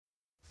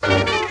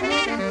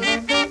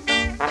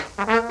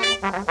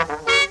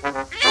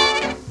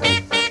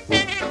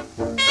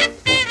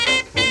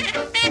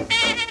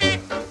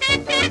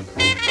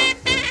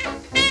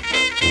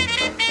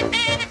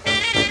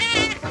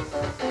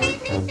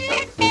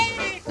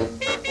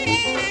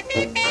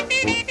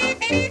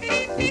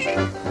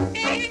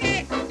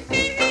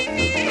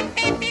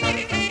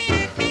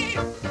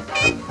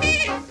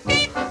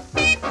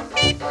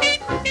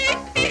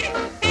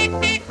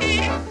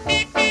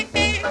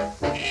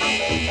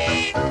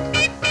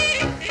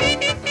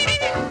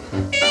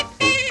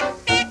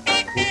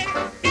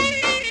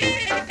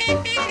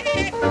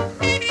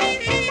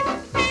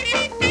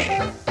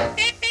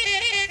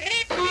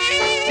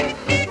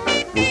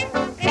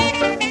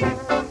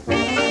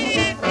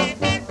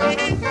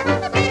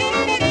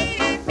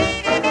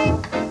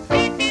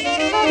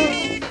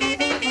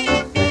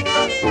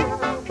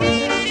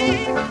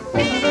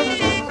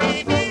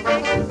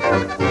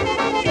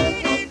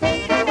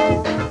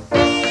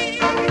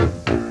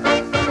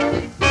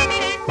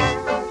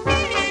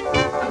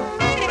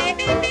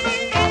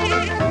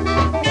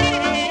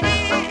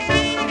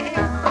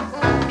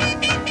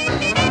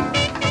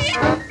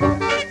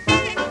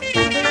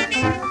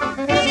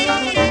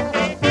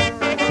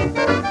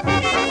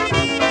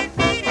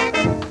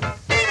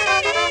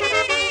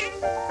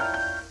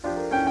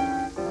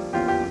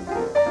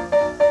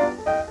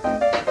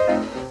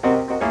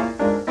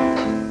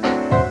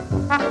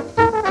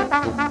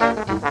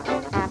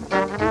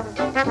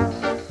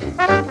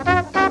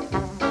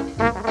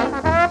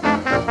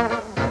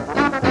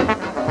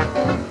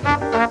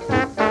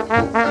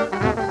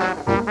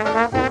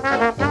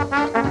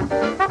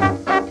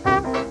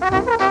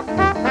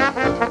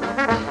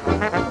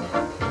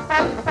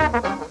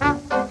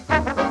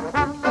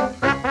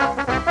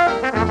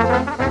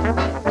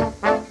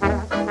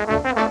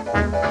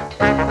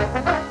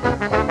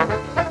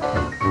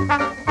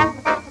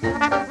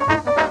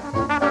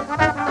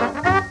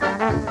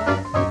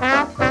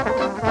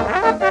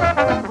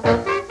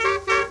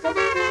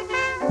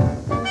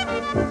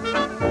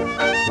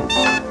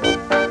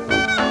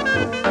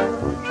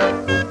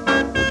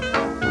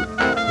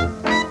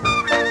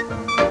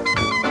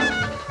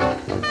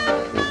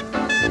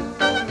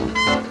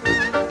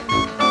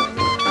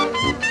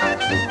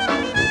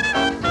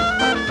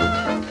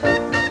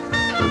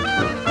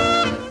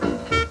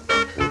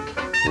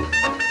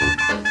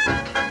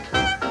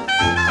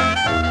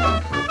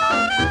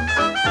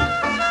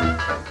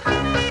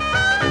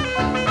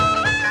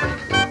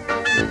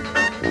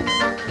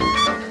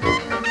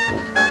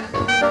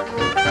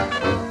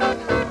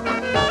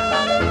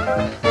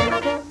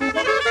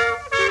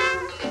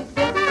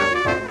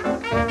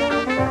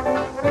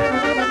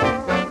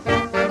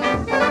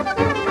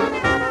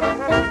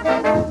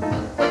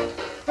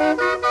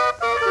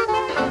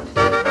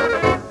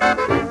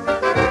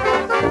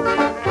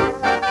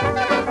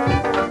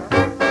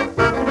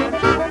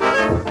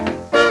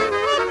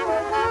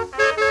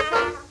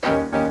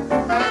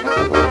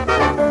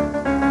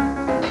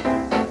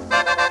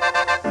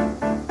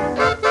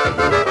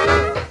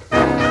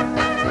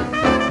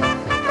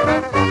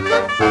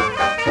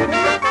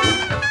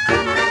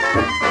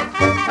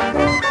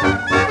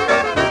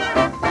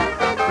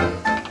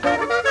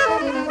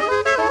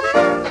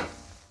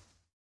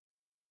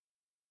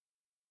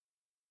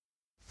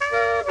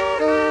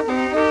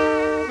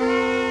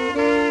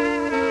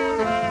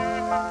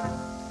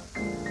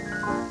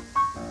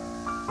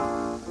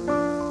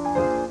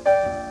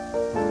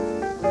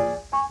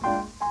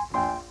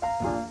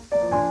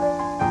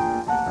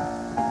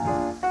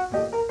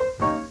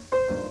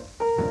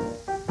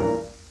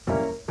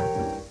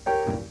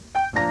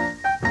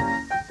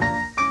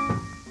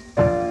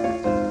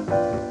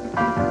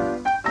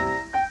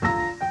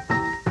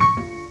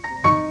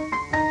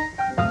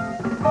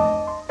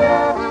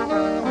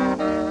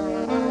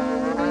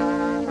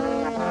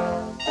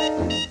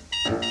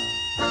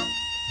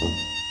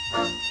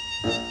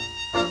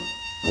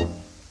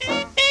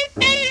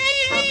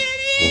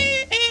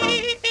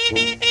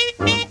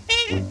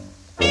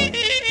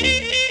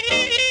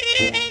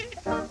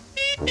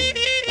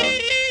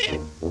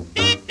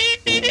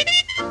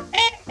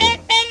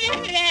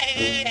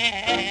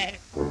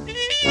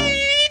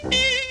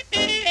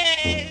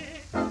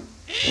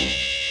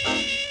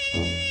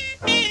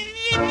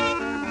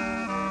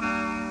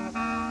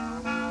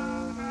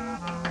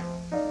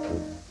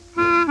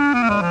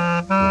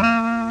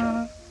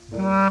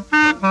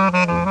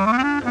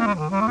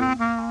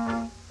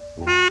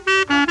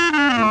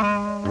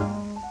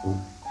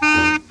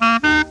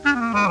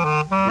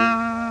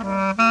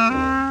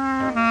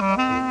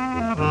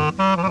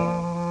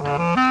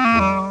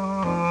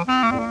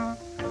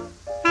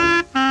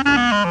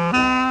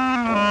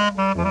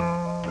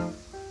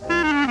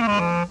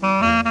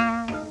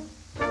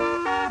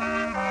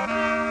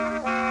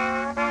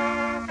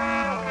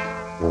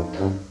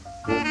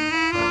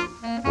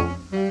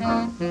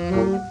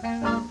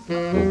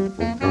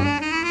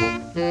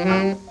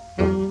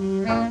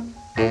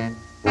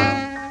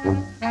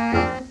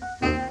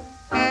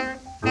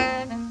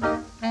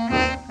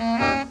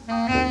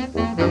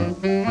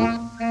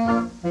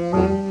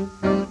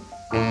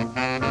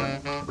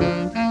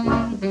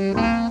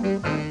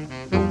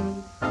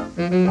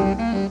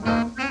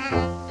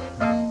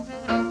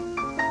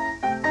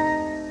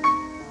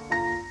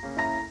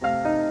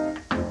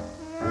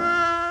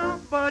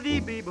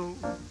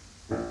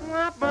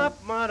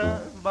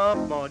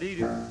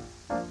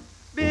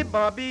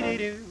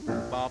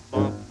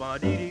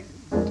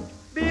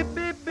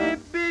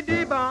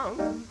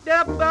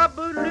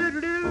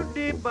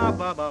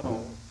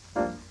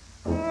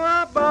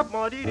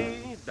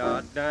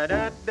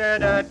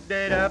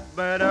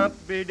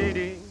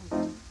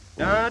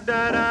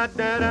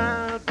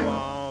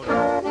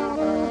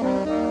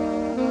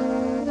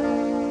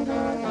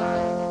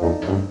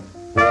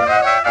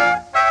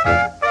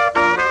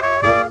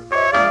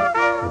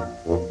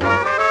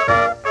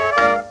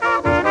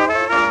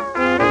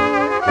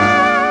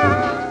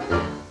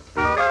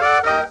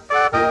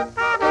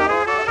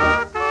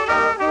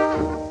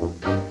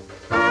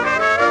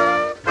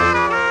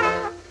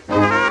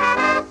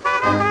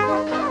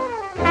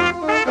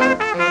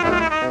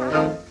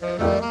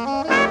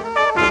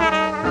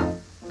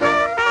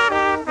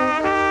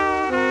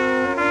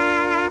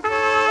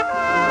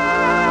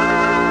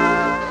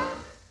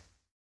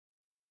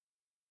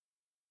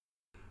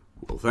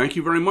Thank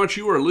you very much.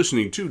 You are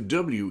listening to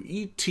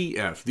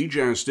WETF, the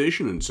jazz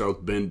station in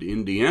South Bend,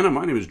 Indiana.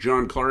 My name is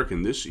John Clark,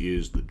 and this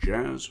is the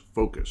Jazz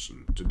Focus.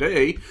 And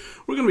today,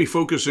 we're going to be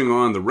focusing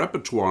on the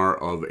repertoire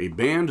of a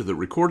band that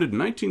recorded in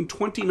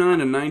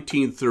 1929 and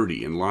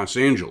 1930 in Los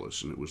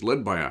Angeles, and it was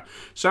led by a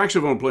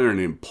saxophone player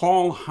named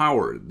Paul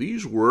Howard.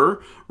 These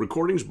were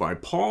recordings by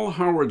Paul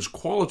Howard's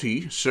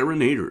Quality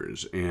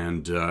Serenaders,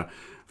 and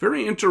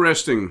very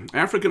interesting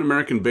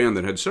African-American band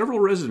that had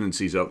several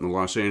residencies out in the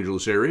Los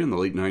Angeles area in the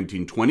late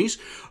 1920s.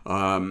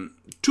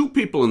 Two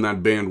people in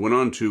that band went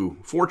on to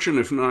fortune,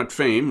 if not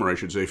fame, or I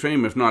should say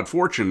fame, if not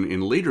fortune, in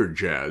later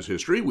jazz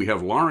history. We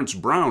have Lawrence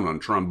Brown on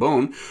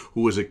trombone,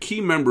 who was a key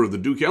member of the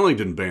Duke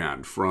Ellington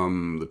Band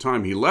from the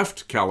time he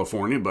left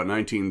California, about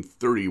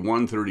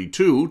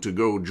 1931-32, to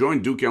go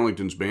join Duke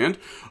Ellington's band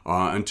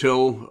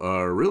until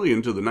really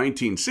into the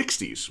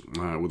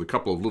 1960s, with a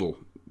couple of little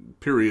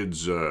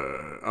periods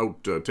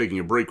out taking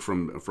a break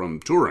from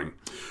touring.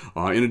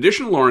 In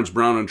addition to Lawrence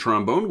Brown on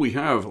trombone, we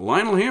have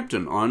Lionel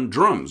Hampton on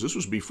drums. This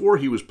was before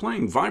he was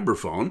playing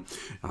vibraphone.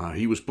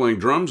 He was playing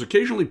drums,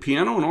 occasionally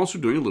piano, and also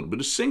doing a little bit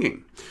of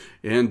singing.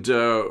 And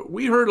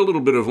we heard a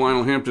little bit of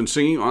Lionel Hampton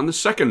singing on the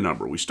second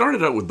number. We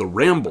started out with The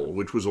Ramble,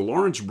 which was a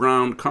Lawrence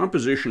Brown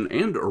composition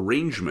and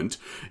arrangement,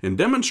 and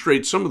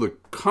demonstrates some of the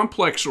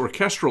complex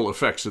orchestral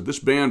effects that this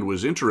band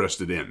was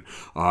interested in.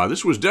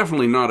 This was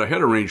definitely not a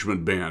head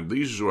arrangement band.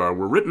 These were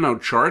written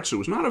out charts. It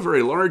was not a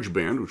very large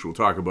band, which we'll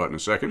talk about in a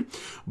second,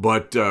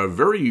 but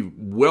very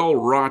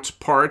well-wrought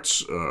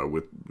parts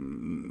with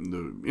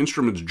the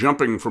instruments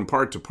jumping from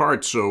part to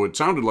part, so it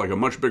sounded like a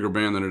much bigger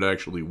band than it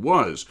actually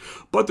was.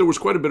 But there was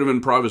quite a bit of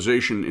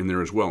improvisation in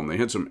there as well, and they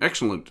had some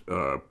excellent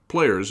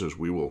players, as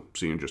we will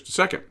see in just a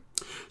second.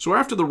 So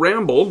after The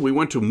Ramble, we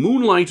went to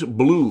Moonlight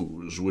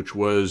Blues, which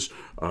was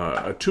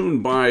a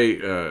tune by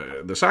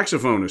the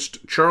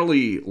saxophonist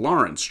Charlie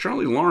Lawrence.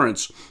 Charlie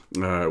Lawrence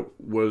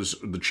was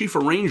the chief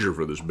arranger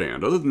for this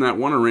band. Other than that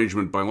one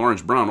arrangement by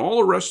Lawrence Brown, all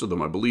the rest of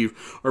them, I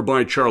believe, are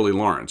by Charlie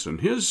Lawrence.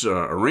 And his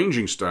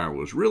arranging style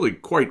was really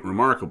quite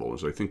remarkable,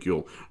 as I think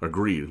you'll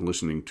agree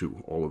listening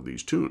to all of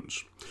these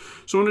tunes.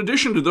 So in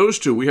addition to those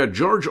two, we had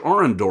George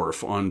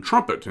Arendorf on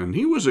trumpet, and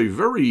he was a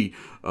very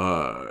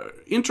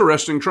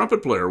interesting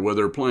trumpet player,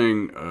 whether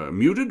playing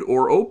muted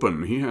or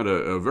open. He had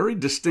a very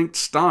distinct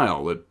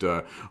style that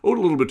owed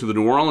a little bit to the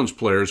New Orleans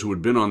players who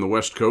had been on the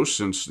West Coast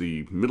since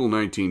the middle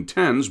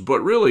 1910s,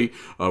 but really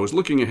was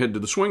looking ahead to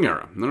the swing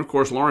era. And then, of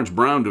course, Lawrence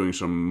Brown doing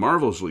some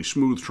marvelously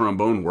smooth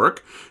trombone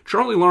work.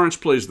 Charlie Lawrence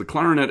plays the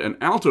clarinet and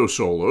alto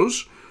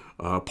solos.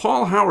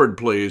 Paul Howard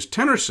plays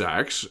tenor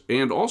sax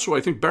and also,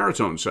 I think,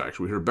 baritone sax.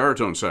 We heard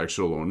baritone sax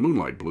solo in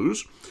Moonlight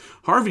Blues.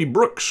 Harvey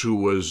Brooks,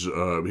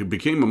 he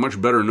became a much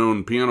better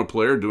known piano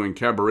player doing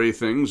cabaret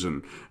things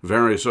and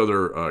various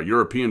other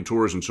European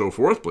tours and so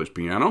forth, plays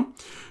piano.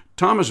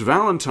 Thomas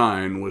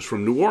Valentine was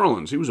from New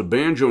Orleans. He was a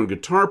banjo and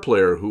guitar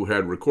player who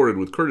had recorded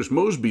with Curtis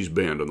Mosby's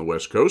band on the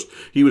West Coast.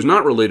 He was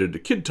not related to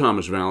Kid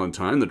Thomas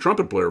Valentine, the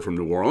trumpet player from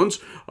New Orleans.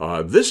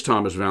 This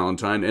Thomas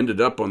Valentine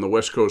ended up on the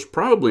West Coast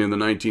probably in the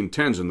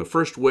 1910s in the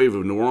first wave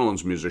of New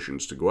Orleans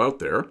musicians to go out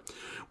there.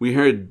 We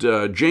had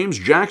James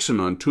Jackson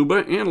on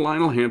tuba and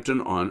Lionel Hampton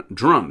on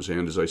drums,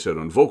 and as I said,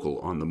 on vocal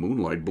on the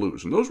Moonlight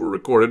Blues. And those were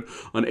recorded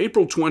on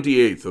April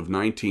 28th of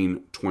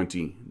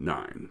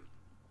 1929.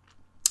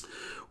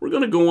 We're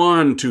going to go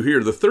on to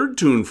hear the third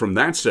tune from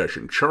that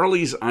session,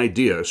 Charlie's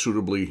Idea,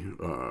 suitably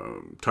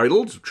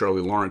titled,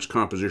 Charlie Lawrence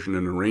composition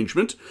and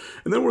arrangement.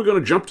 And then we're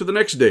going to jump to the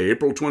next day,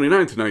 April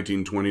 29th,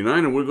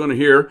 1929, and we're going to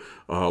hear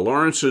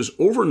Lawrence's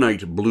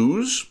Overnight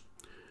Blues,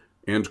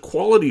 And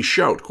Quality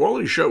Shout.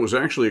 Quality Shout was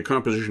actually a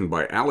composition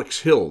by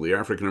Alex Hill, the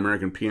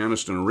African-American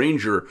pianist and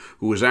arranger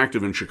who was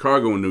active in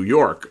Chicago and New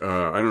York.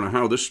 I don't know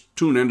how this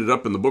tune ended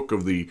up in the book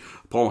of the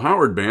Paul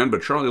Howard Band,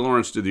 but Charlie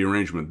Lawrence did the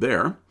arrangement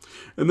there.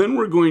 And then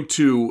we're going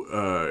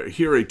to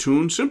hear a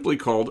tune simply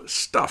called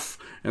Stuff.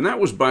 And that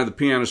was by the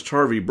pianist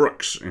Harvey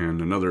Brooks,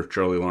 and another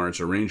Charlie Lawrence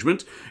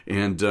arrangement,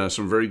 and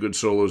some very good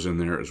solos in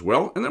there as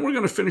well. And then we're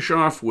going to finish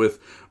off with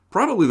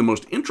probably the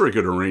most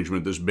intricate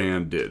arrangement this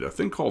band did, a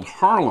thing called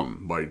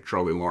Harlem by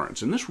Charlie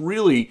Lawrence. And this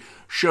really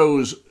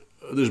shows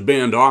this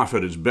band off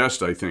at its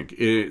best, I think.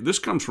 This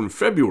comes from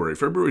February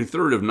 3rd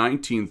of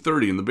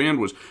 1930, and the band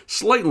was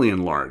slightly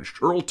enlarged.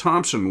 Earl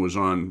Thompson was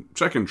on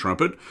second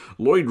trumpet.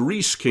 Lloyd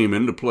Reese came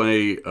in to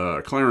play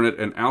clarinet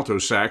and alto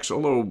sax,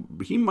 although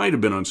he might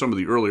have been on some of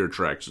the earlier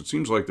tracks. It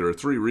seems like there are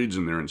 3 reeds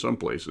in there in some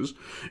places.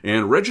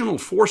 And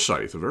Reginald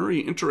Forsyth, a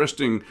very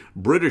interesting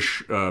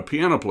British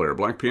piano player,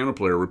 black piano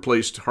player,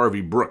 replaced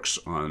Harvey Brooks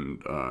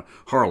on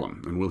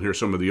Harlem. And we'll hear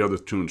some of the other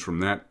tunes from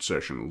that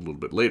session a little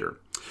bit later.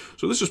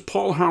 So this is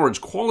Paul Howard's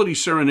Quality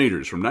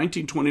Serenaders from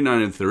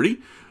 1929 and 30,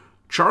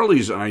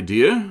 Charlie's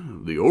Idea,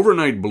 The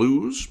Overnight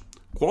Blues,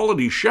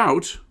 Quality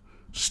Shout,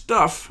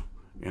 Stuff,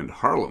 and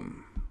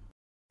Harlem.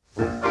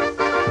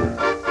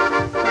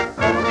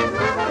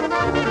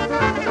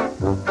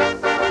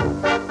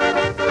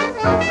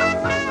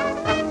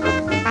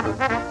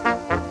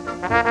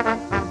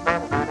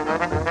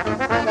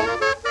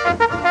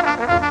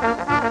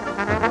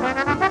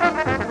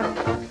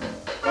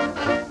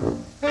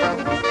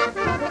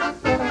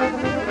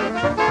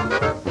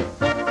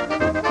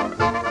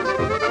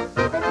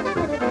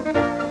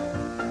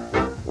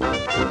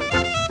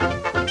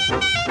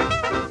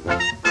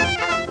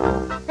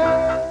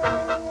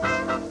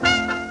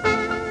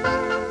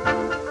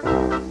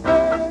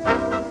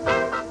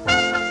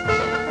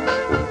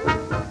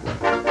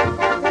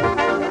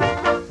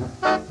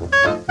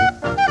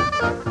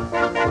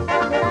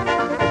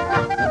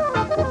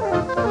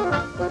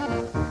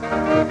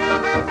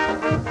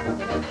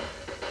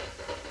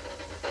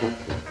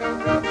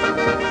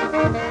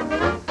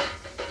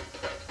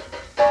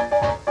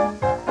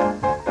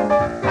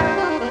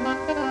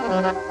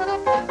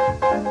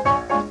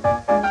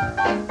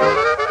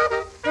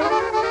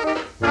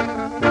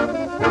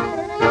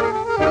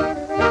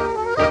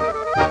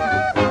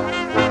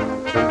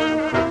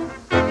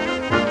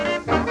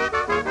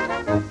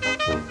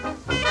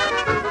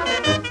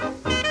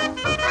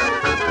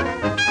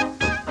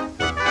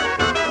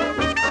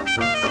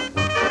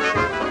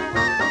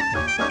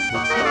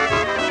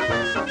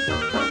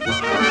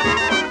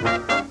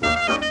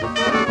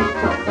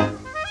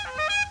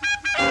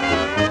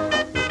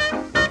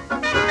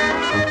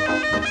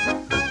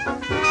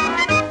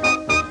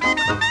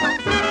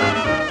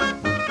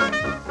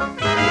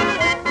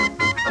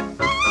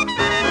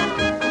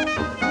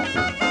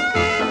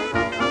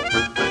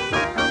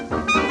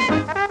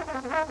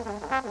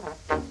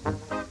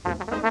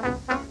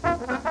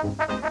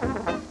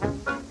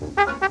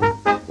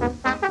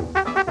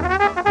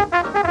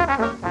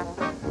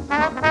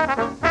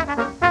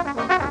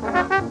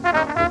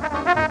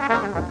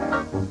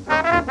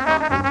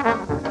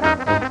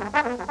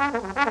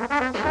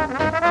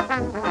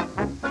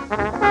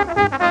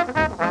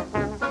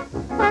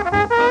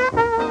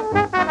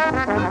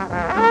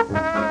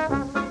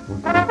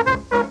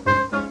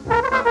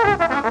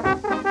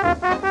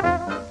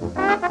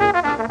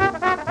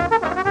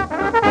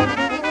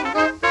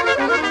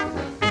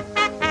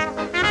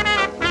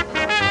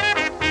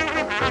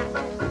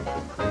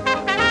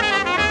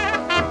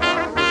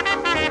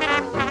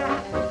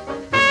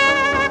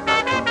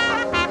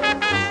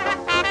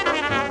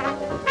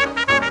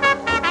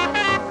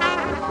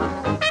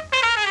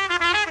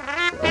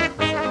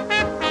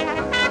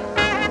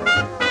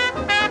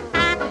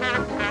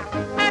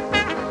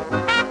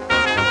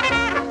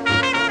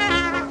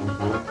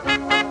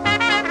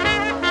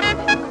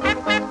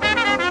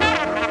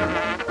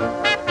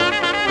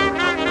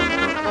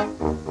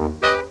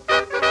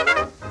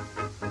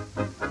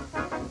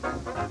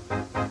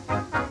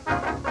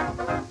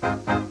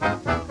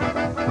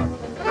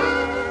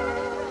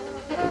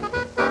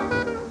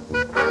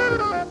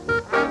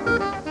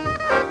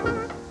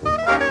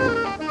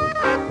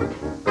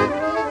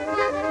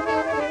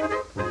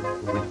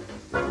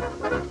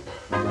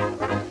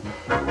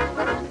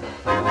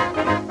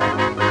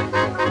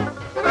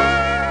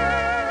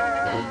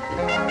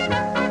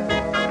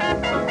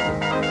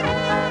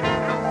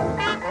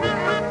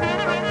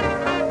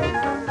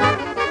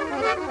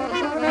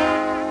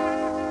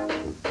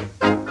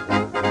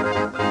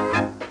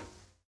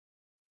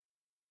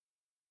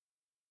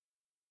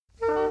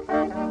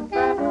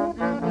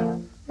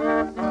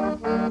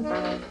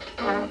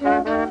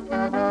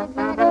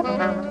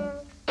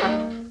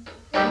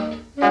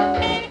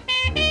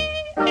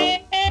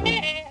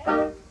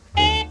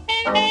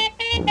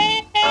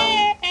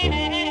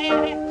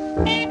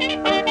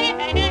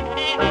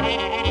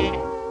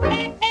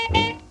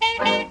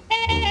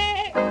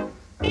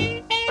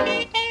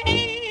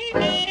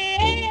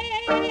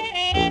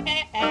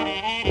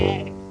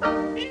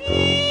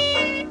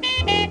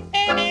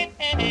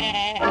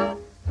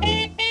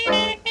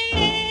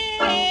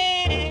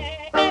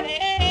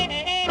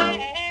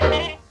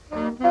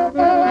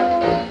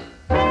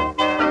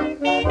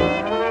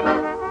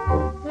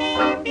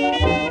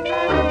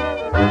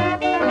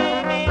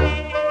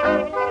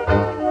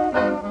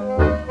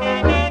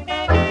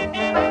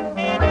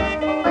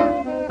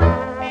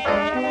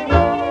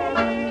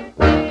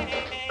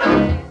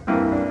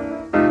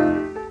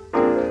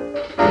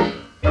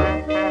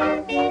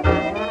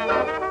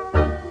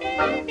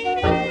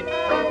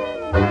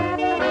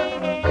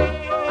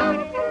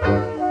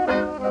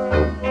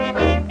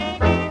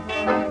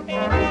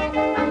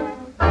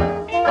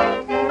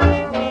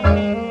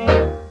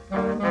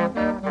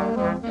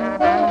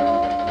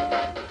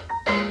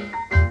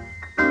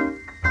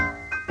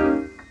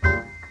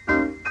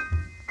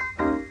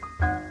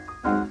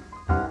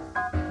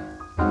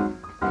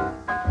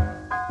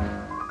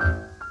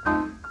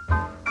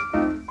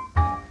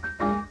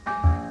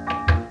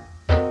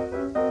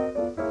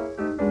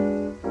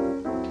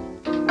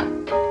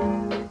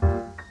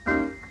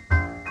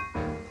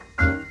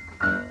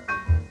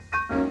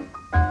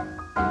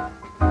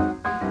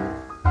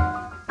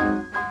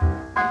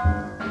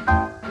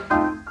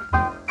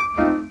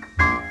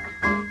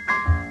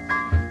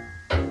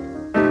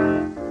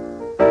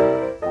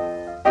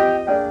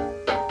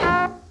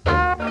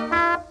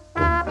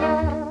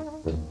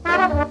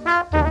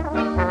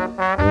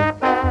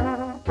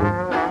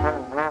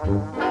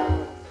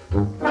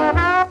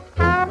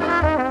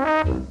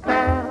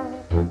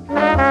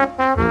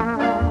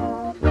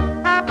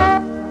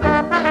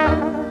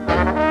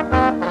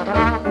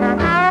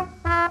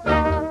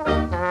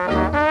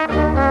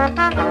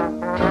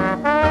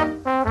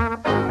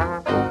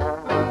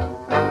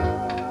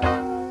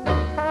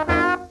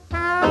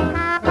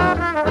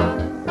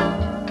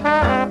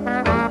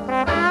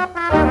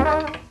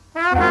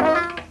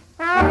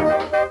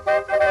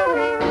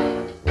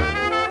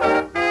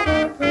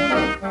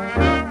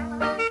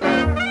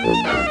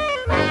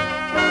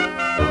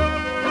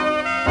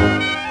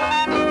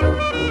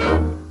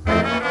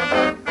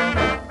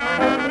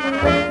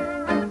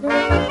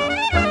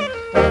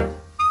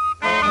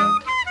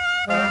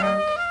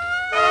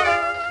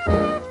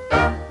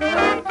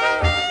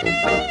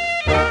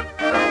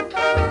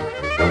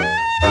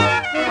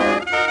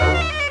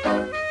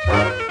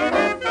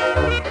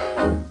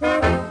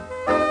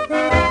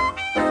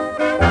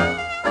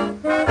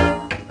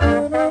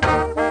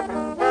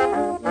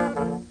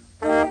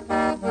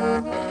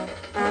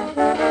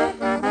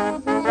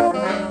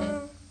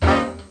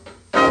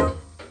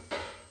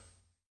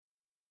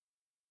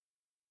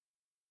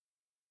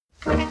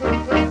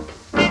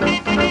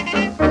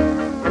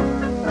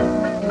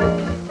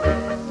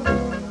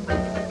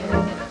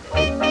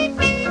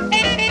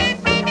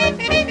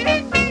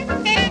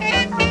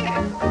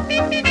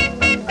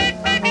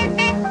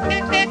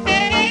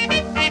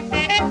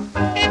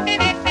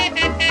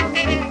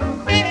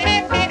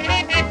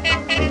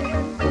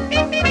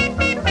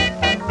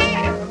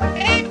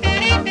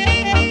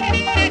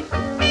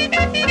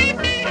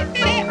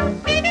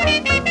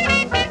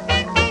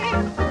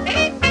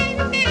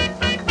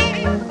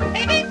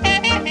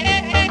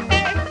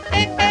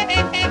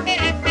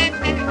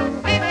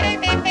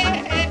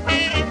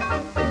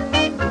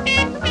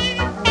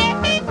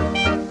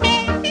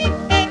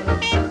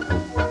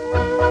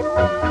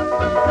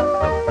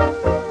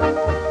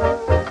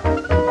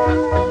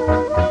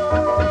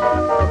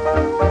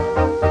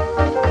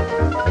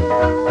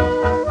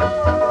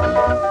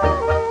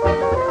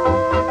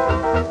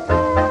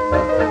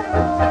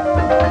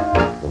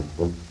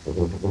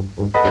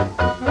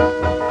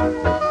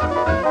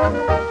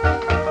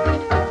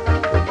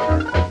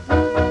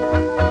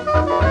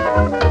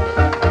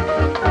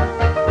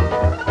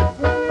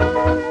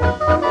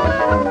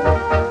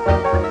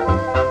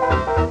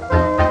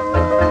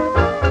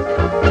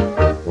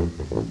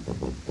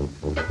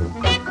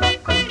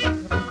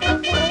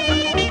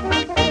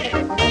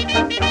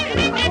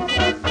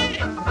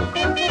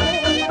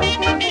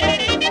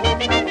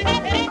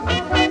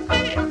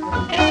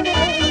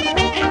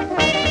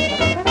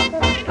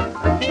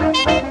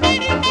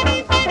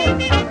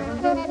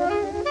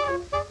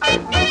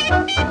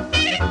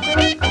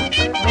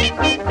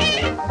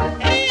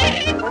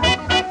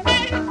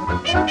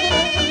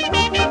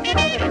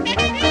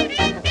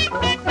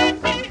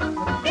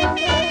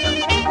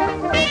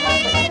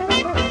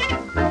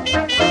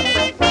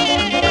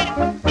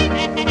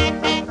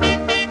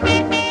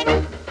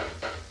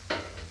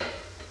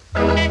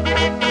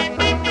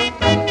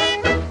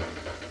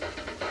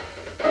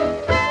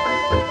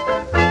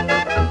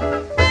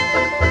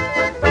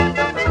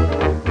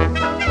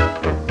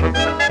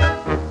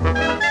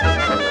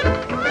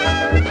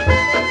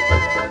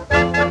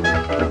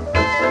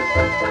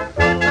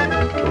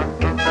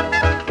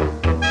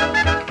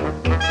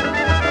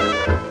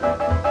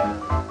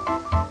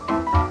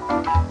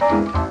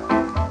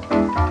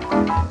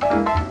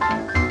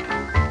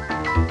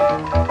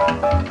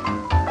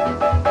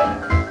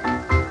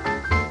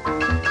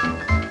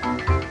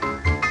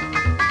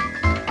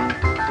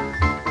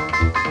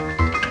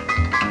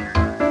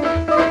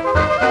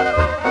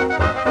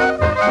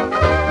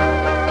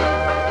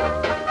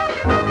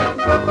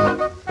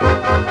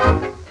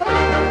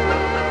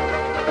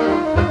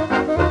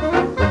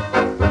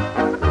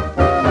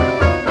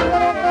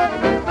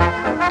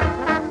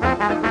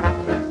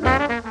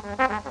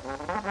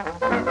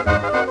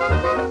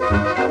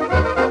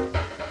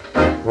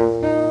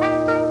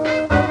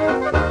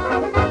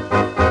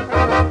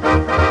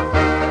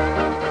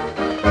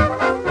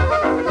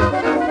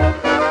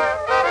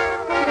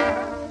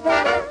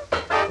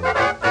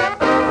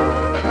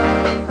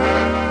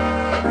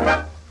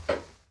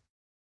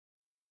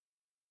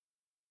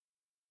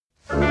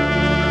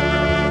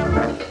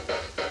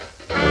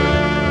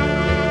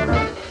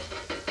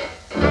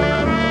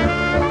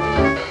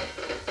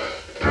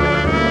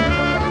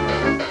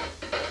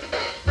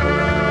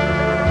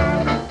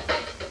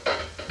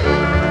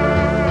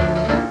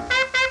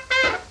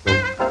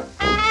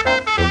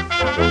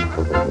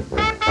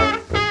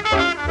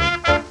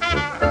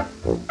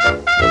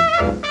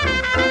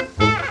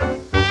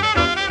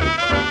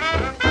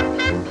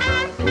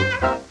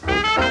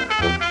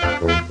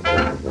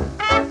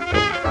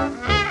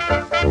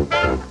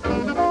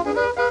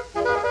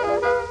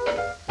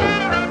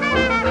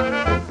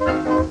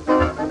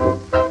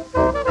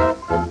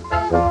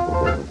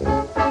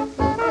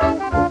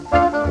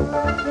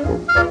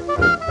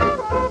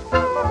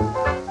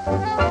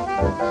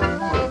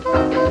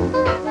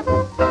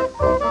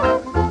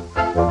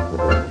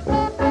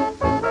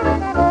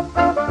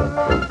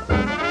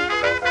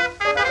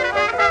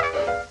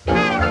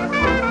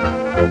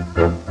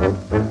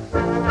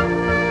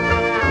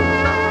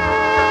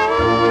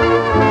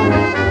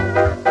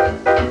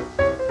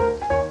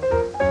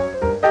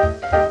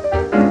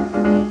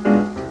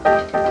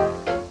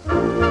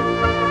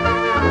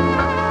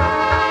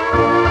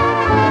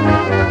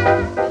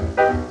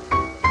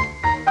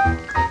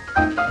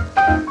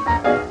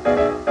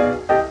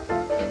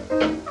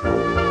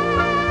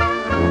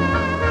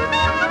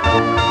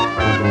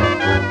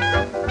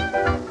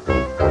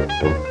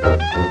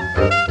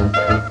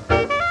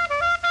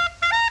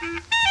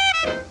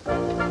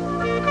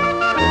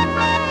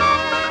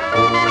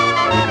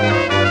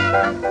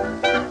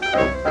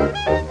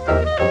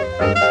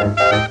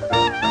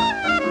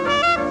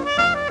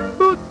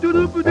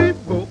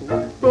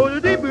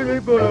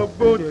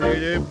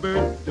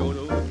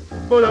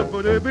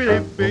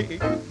 bitty bitty,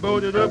 bo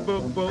da da bo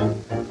bo,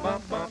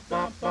 bum bum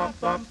bum bum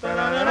bum da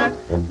da da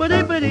da,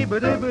 bitty bitty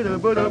bitty bitty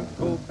bo da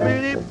bo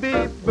bitty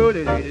bitty bo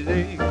da da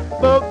da,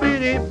 bo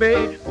bitty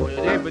bitty bo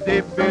da da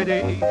bitty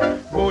bitty,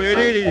 bo da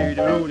da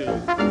da da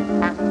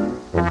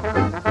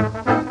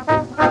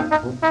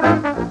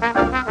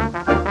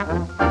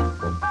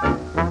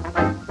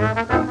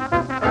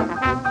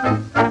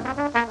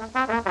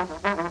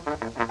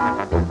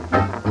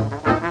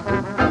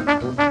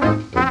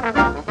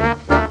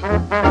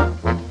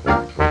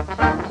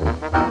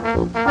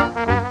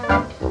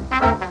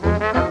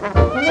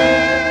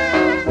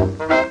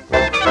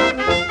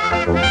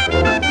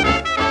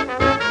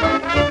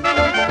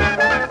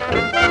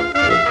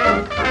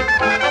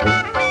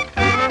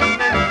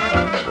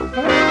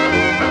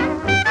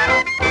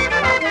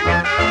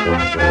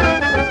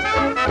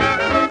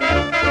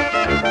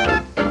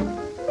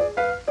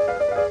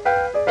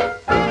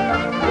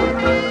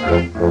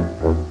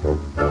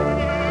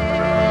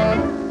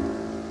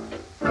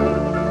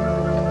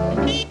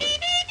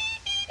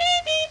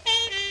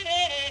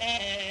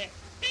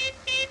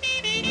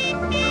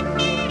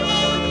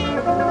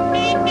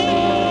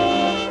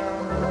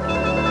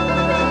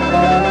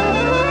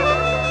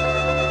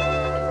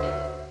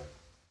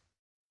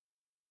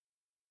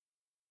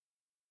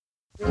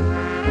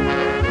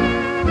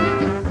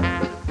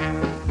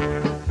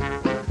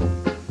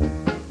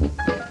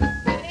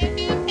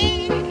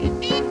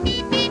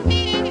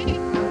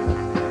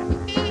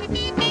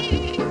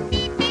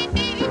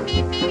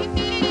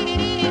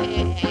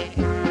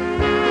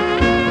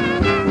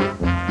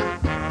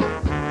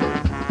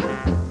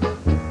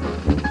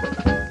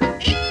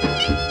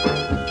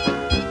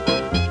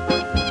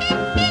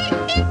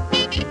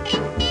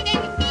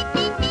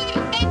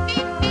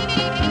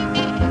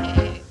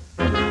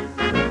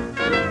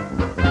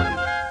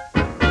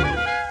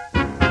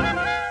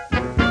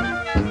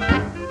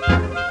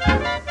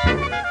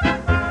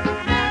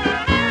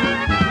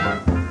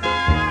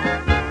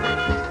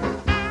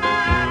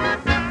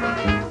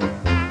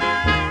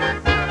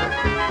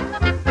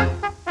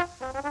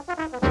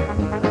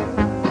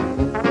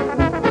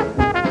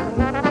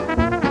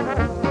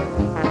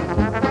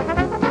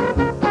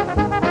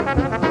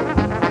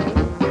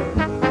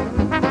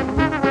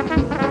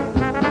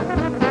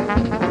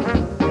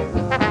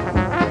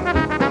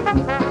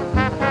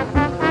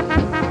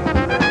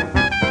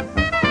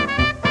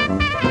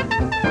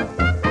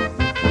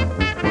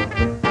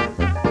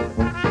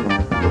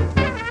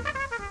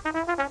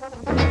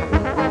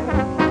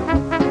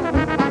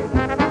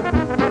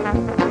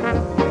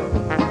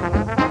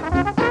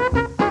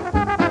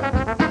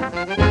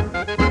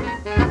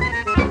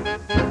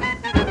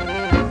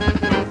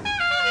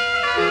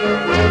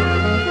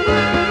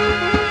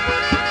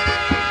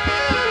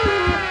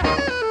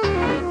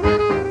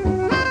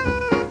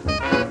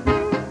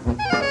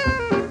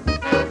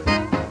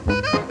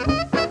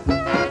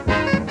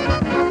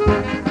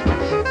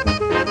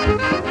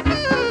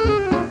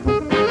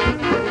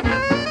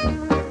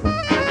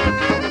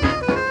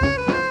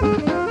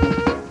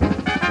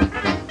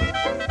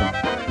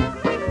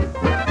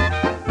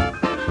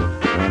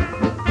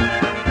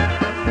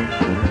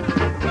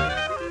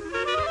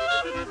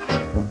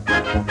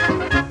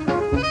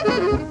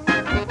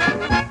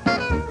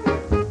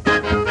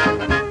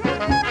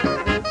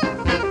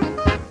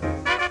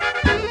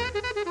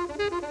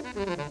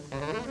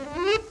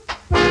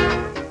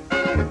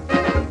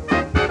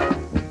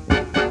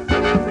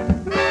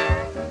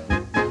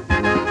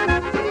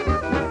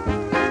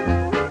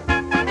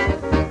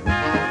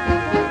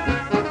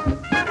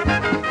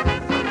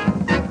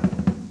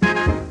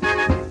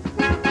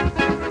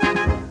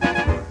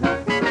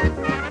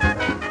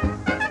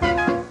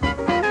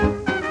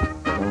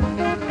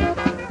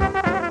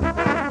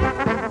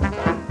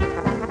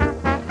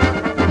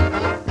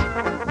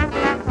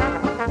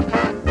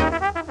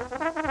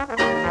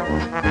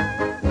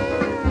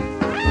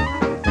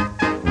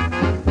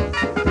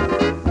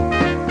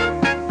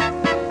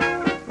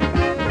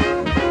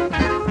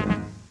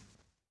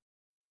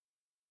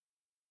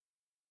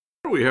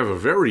We have a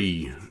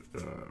very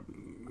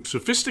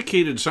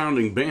sophisticated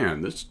sounding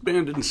band. This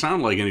band didn't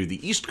sound like any of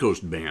the East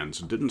Coast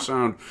bands. It didn't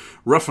sound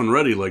rough and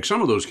ready like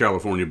some of those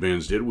California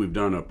bands did. We've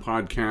done a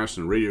podcast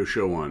and radio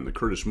show on the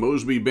Curtis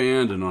Mosby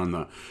Band and on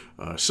the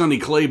Sonny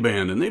Clay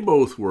Band, and they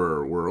both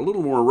were a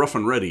little more rough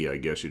and ready, I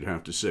guess you'd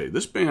have to say.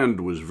 This band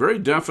was very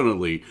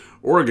definitely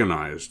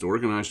organized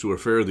to a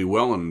fare thee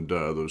well, and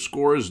those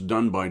scores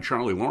done by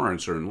Charlie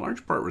Lawrence are in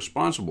large part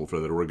responsible for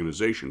that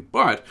organization.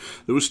 But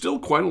there was still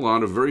quite a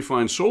lot of very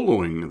fine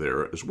soloing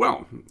there as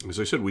well. As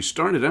I said, we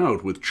started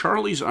out with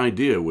Charlie's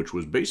Idea, which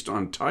was based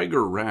on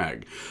Tiger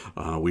Rag.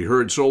 We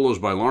heard solos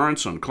by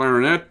Lawrence on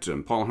clarinet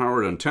and Paul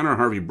Howard on tenor,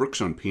 Harvey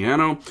Brooks on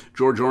piano,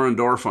 George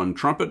Orendorff on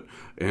trumpet,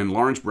 and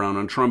Lawrence Brown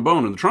on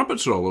trombone. And the trumpet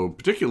solo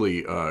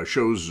particularly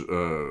shows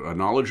a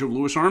knowledge of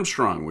Louis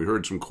Armstrong. We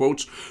heard some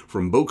quotes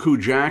from Boku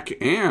Jack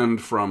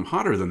and from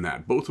Hotter Than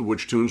That, both of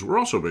which tunes were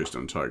also based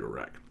on Tiger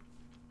Rag.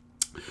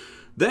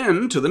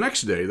 Then, to the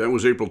next day, that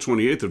was April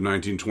 28th of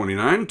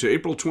 1929, to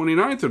April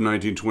 29th of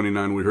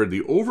 1929, we heard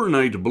the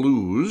Overnight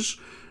Blues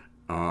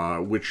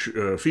which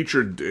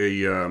featured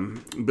a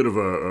bit of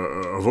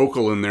a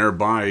vocal in there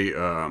by,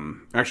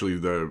 actually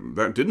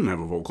that didn't have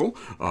a vocal,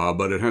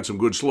 but it had some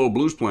good slow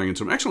blues playing and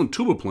some excellent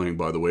tuba playing,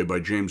 by the way, by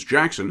James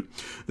Jackson.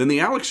 Then the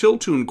Alex Hill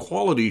tune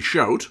Quality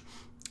Shout,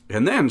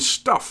 and then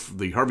Stuff,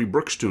 the Harvey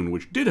Brooks tune,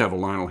 which did have a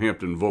Lionel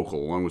Hampton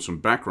vocal, along with some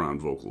background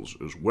vocals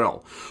as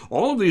well.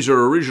 All of these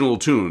are original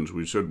tunes.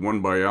 We said one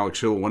by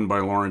Alex Hill, one by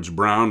Lawrence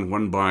Brown,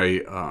 one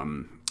by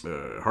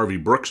Harvey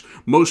Brooks,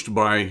 most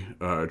by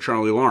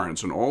Charlie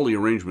Lawrence, and all the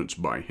arrangements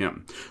by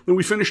him. Then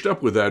we finished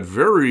up with that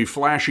very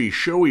flashy,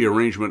 showy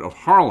arrangement of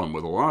Harlem,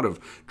 with a lot of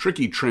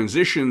tricky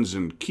transitions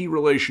and key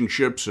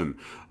relationships and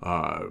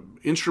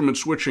instrument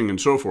switching and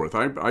so forth.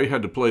 I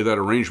had to play that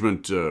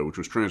arrangement, which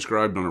was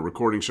transcribed on a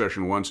recording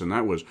session once, and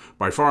that was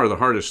by far the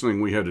hardest thing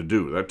we had to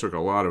do. That took a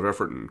lot of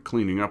effort and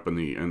cleaning up in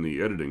the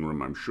editing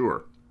room, I'm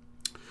sure.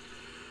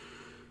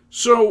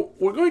 So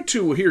we're going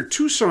to hear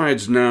two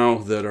sides now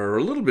that are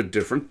a little bit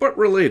different, but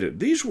related.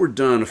 These were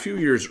done a few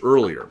years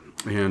earlier,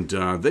 and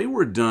they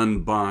were done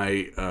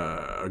by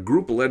a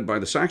group led by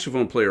the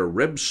saxophone player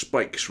Reb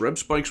Spikes. Reb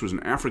Spikes was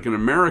an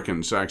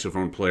African-American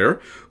saxophone player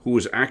who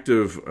was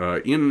active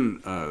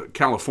in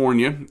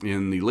California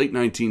in the late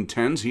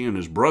 1910s. He and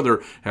his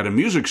brother had a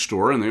music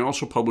store, and they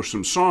also published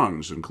some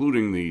songs,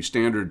 including the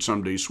standard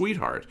Someday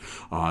Sweetheart.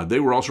 They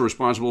were also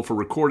responsible for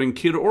recording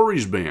Kid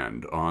Ory's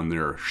band on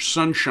their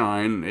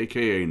Sunshine,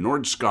 a.k.a.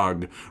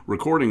 Nordskog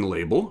recording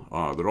label,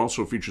 that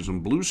also featured some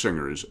blues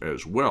singers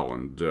as well.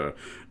 And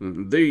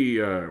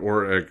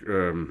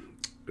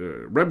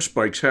Reb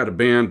Spikes had a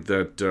band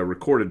that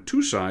recorded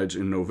two sides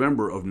in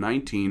November of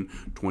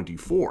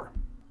 1924.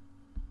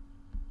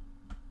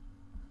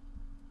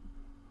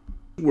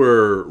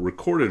 Were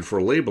recorded for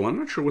a label. I'm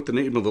not sure what the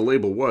name of the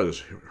label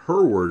was.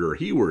 Herward or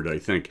Heward, I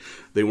think.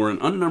 They were an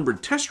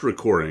unnumbered test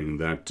recording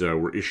that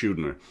were issued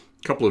in a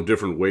couple of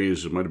different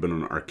ways. It might have been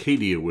an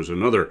Arcadia was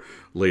another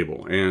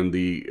label, and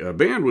the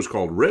band was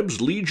called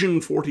Reb's Legion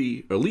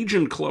Club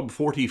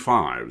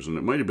 45s, and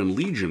it might have been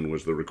Legion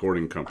was the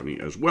recording company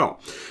as well.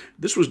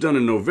 This was done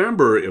in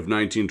November of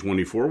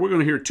 1924. We're going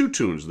to hear two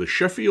tunes, the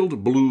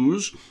Sheffield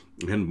Blues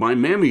and My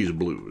Mammy's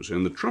Blues.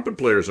 And the trumpet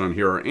players on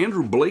here are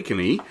Andrew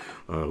Blakeney,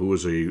 who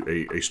was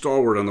a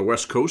stalwart on the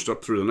West Coast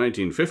up through the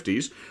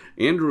 1950s,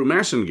 Andrew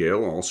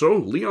Massengale also,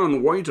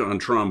 Leon White on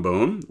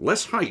trombone,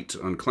 Les Height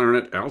on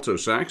clarinet, alto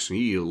sax.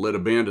 He led a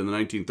band in the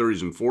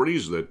 1930s and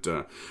 40s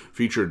that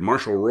featured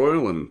Marshall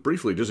Royal and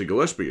briefly Dizzy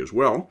Gillespie as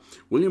well,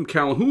 William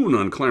Calhoun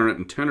on clarinet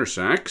and tenor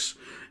sax,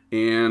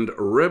 and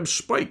Reb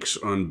Spikes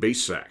on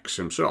bass sax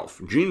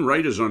himself. Gene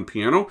Wright is on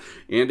piano,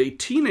 and a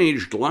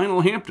teenaged Lionel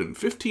Hampton,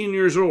 15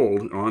 years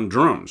old, on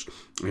drums.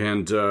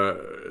 And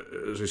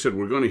as I said,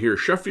 we're going to hear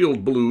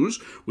Sheffield Blues,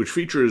 which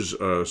features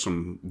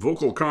some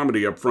vocal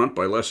comedy up front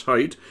by Les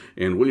Height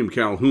and William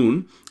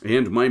Calhoun,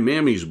 and My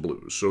Mammy's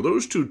Blues. So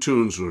those two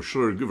tunes will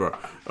sort of give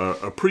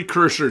a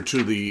precursor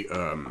to the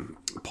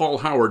Paul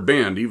Howard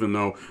Band, even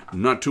though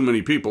not too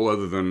many people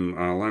other than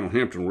Lionel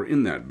Hampton were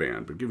in that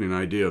band, but give you an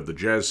idea of the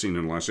jazz scene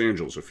in Los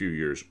Angeles a few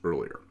years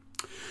earlier.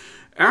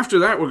 After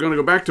that, we're going to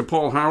go back to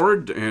Paul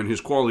Howard and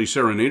his Quality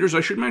Serenaders. I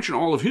should mention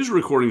all of his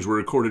recordings were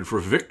recorded for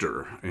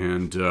Victor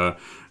and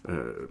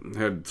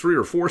had 3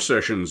 or 4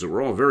 sessions that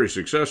were all very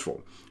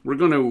successful. We're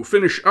going to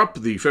finish up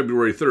the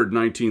February 3rd,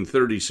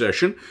 1930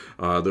 session,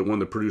 the one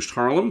that produced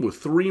Harlem, with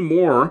 3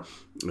 more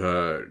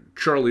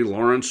Charlie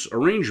Lawrence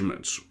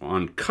arrangements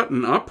on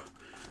Cuttin' Up,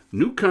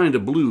 New Kind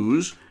of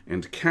Blues,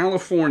 and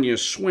California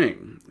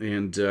Swing.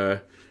 And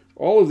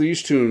all of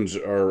these tunes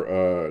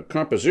are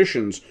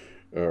compositions,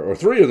 or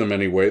 3 of them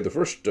anyway. The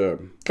first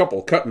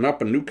couple, Cuttin'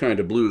 Up and New Kind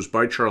of Blues,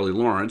 by Charlie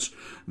Lawrence.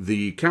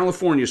 The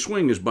California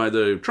Swing is by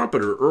the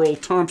trumpeter Earl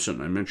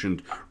Thompson. I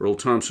mentioned Earl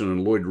Thompson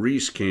and Lloyd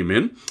Reese came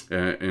in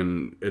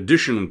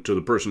addition to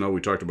the personnel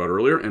we talked about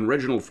earlier, and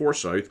Reginald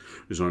Forsythe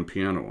is on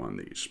piano on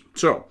these.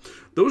 So,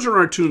 those are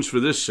our tunes for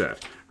this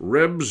set.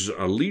 Reb's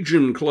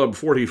Legion Club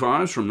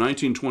 45s from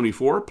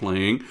 1924,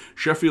 playing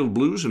Sheffield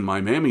Blues and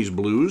My Mammy's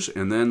Blues,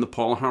 and then the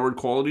Paul Howard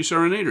Quality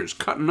Serenaders,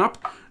 Cuttin'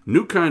 Up,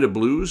 New Kind of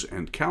Blues,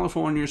 and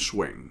California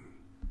Swing.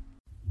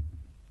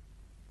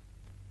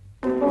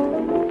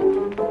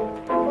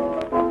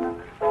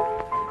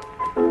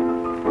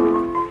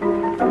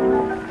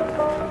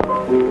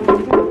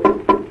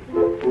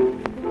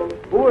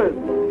 Who is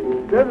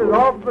it? This is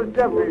Officer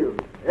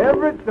Sheffield.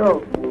 Every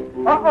toe.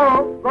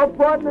 Go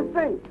put in the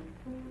sink.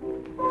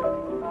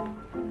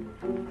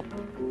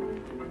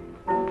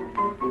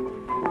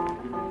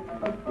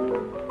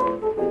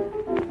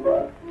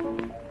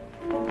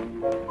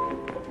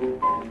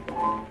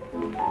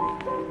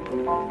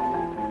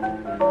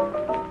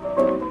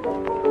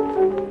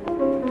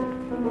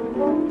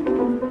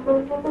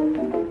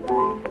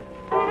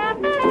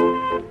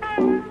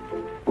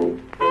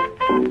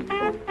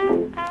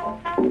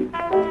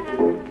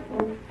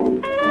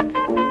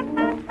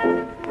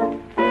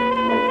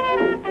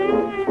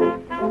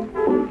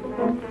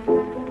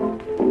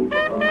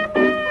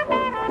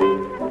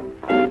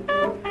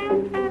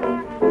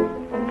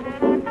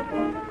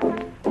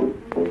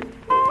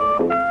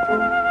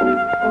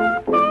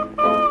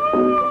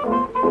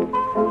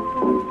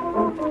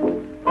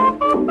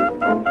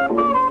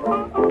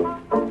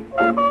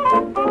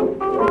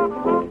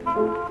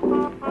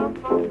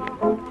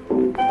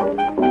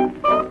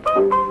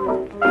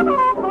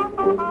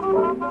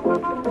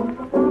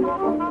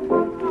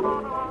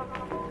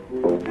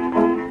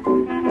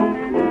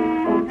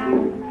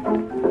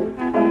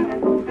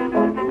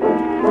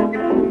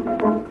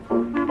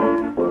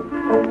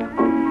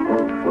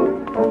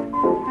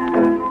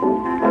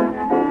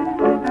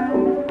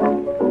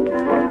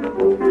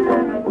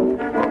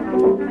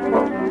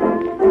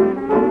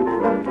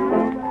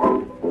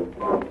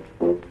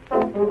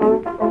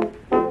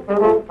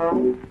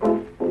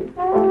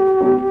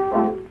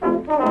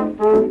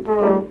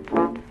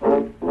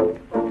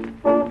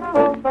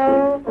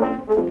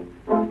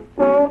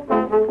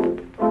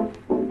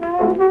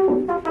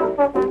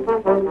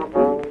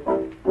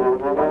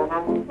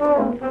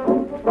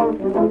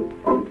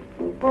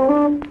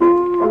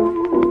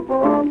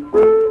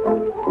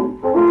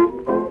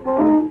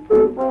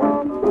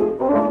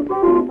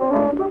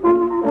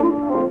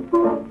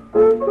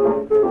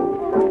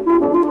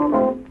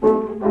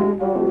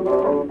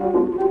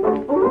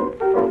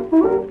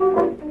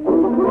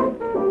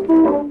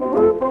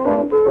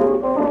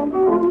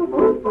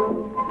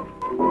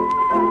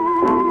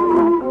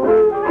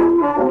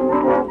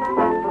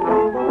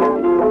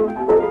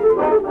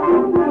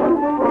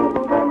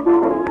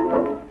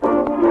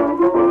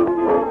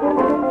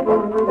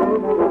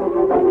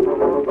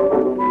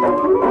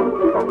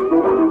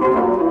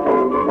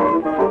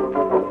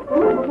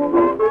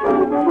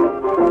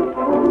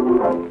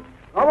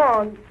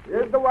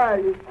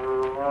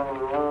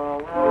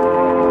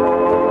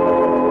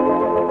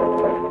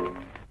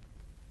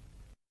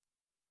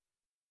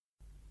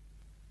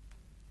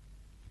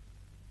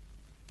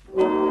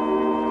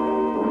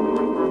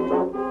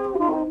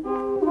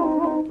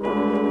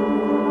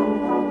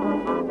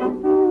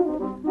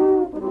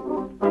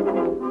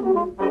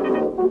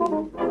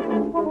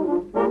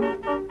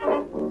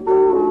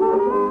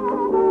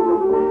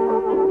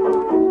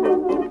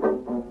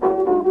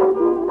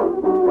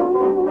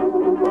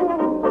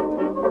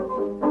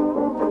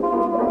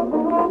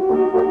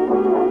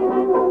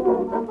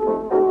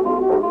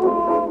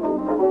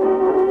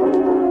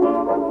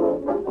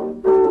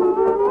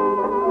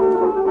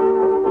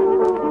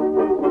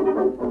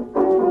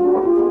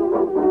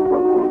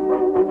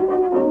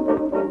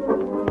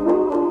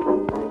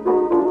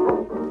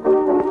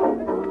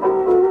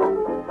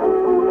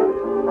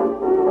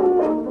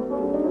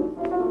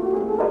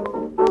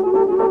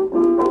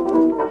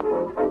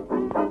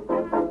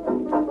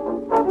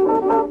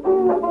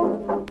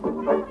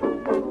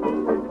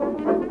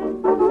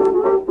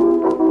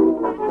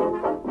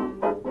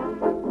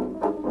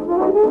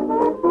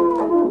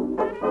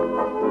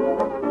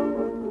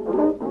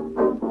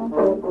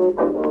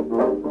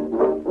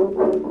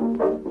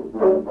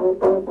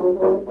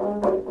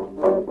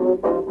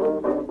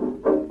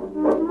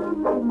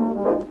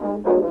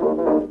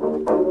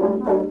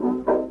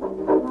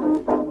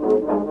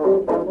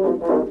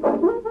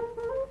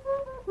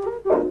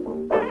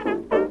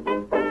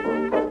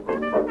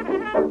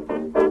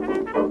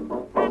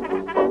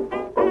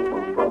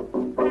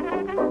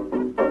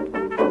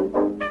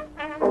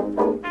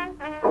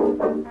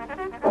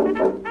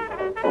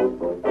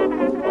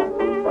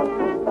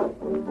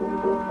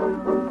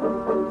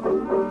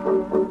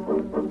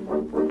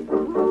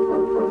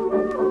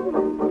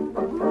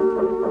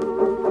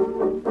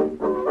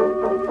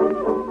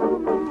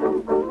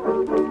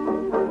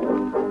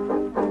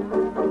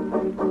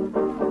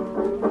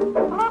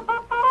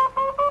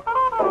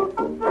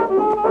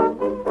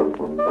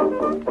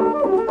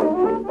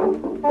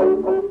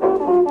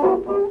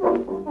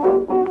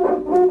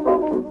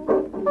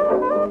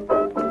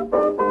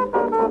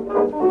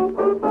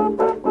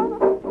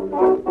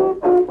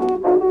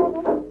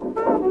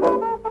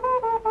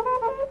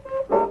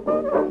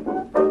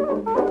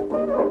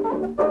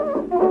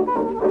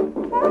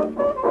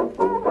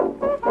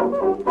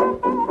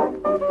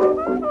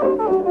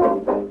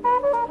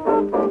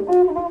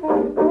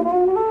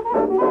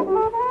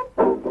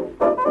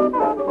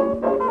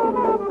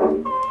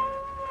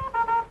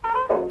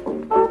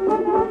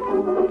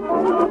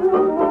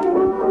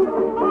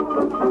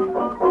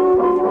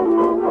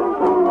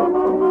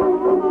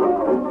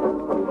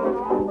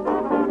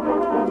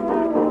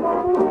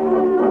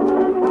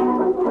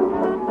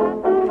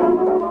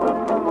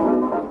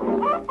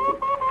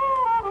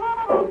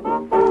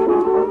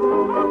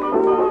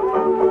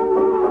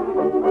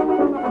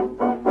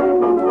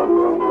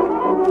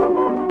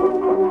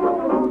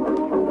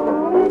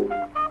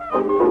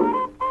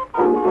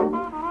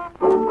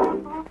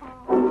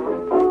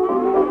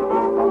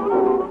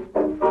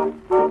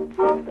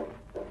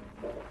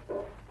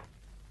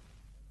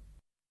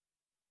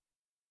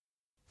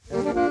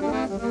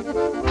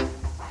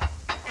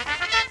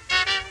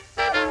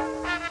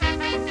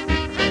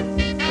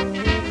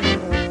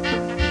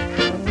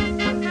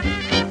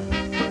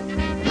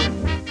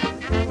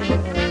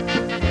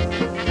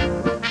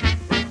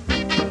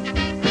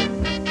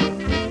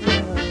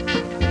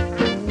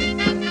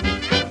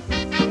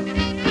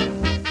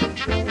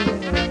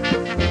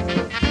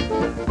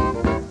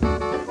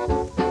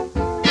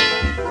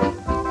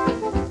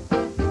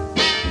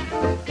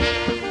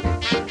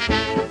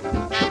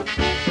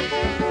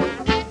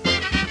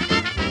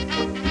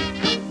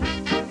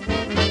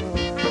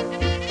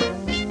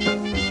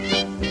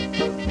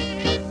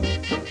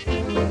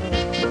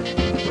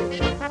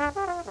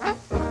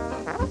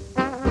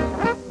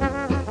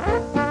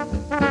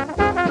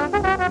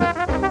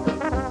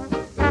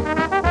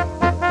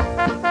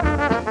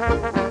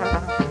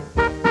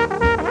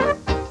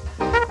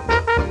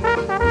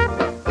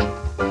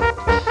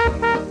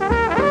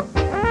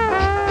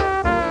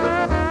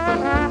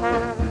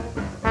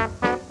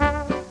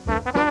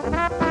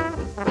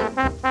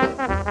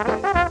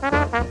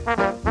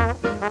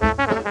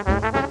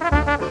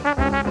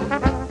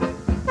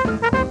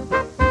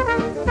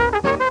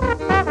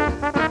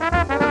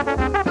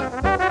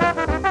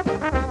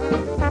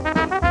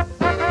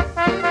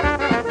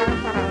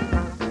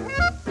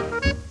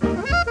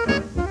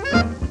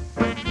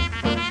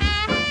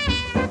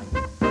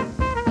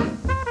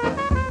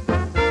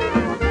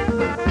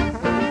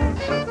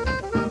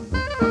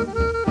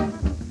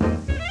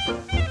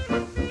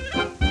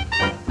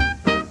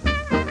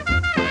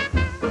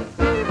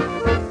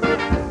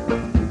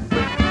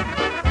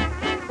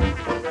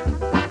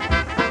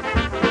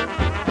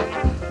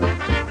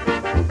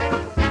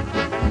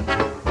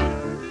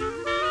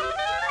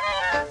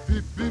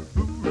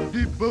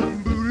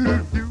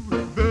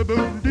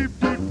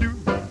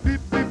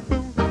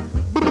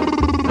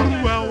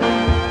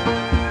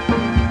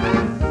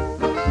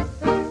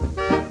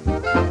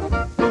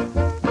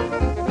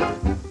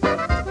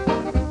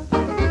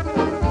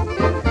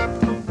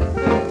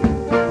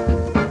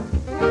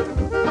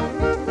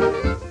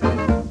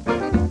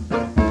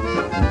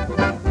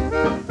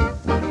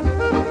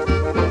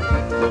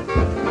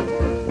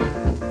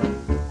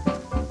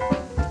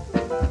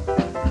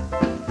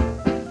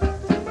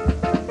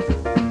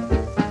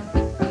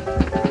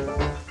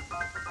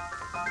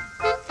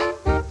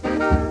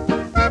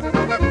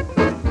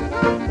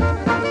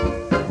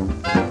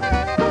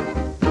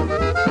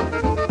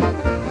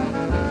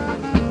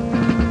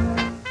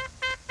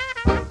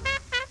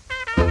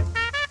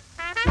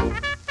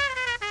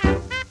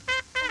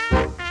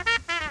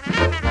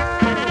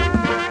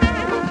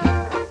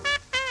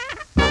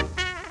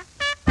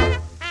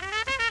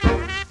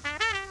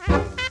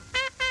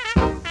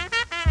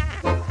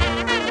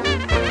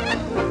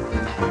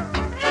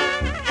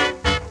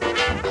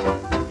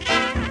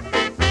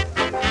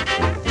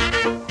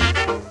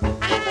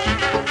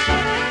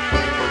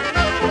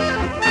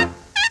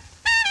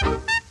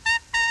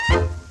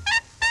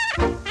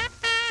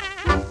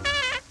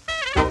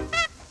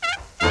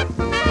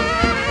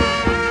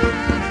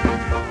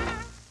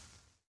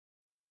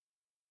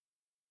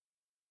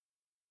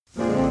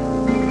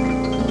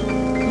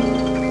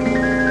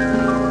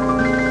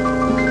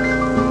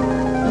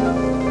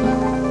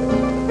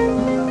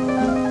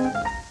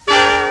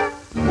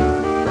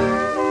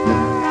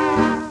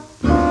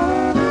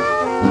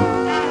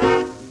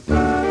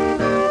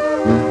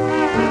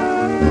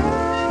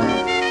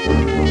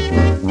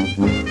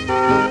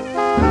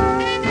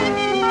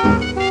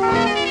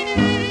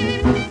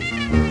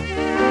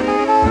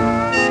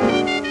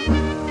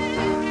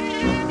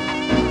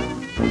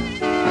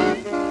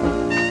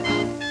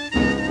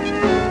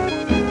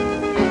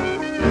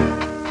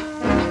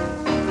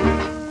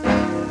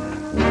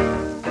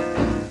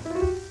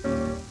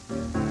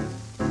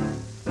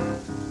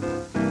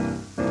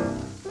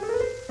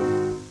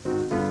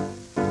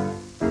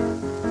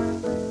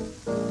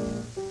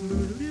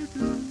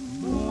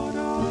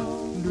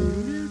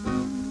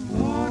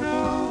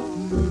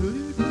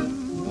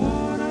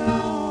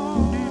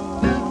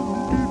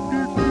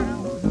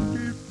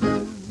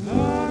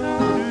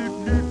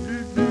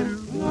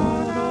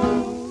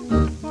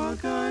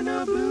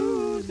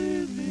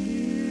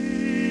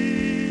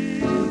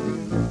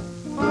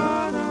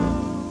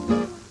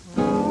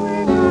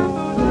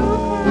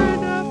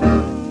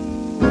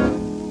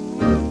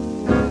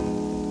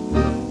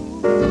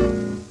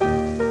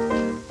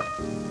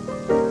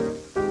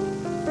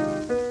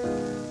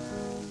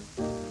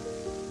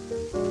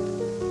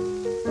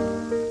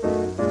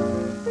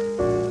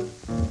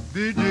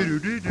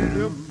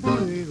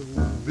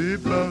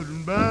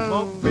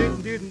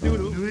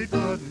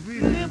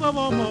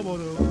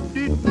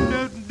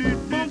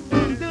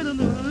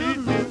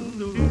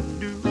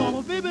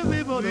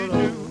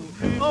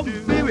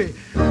 baby.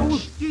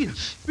 Oh,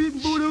 Jesus. Bless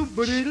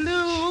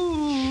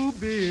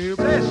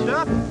you.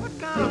 What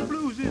kind of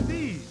blues is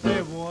these?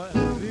 Hey, boy.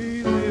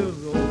 These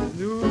is those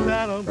new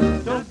Adam. We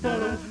got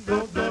the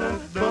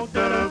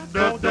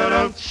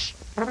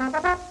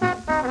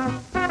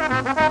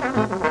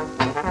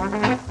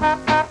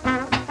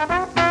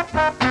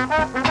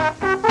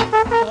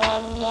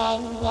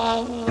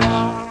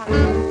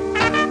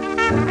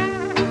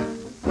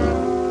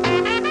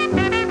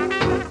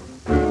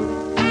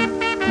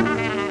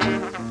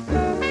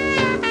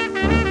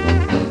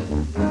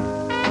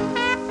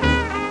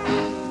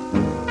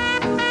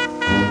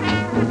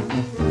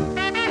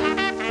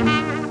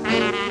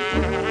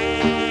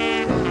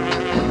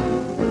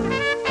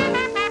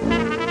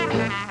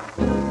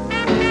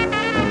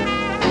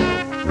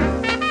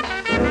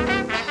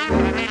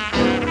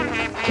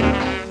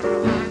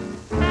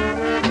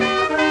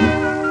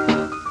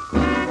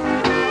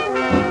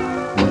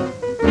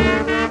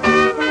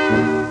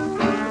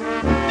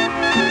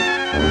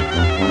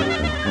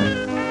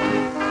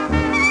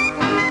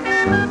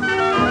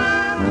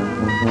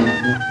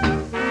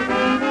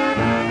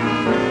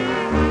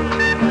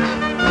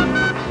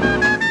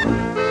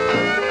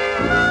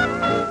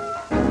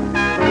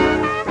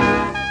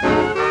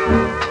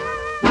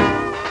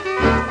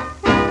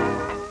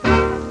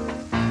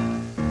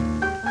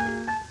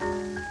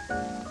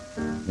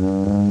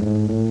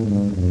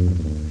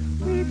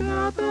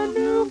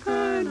new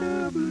kind of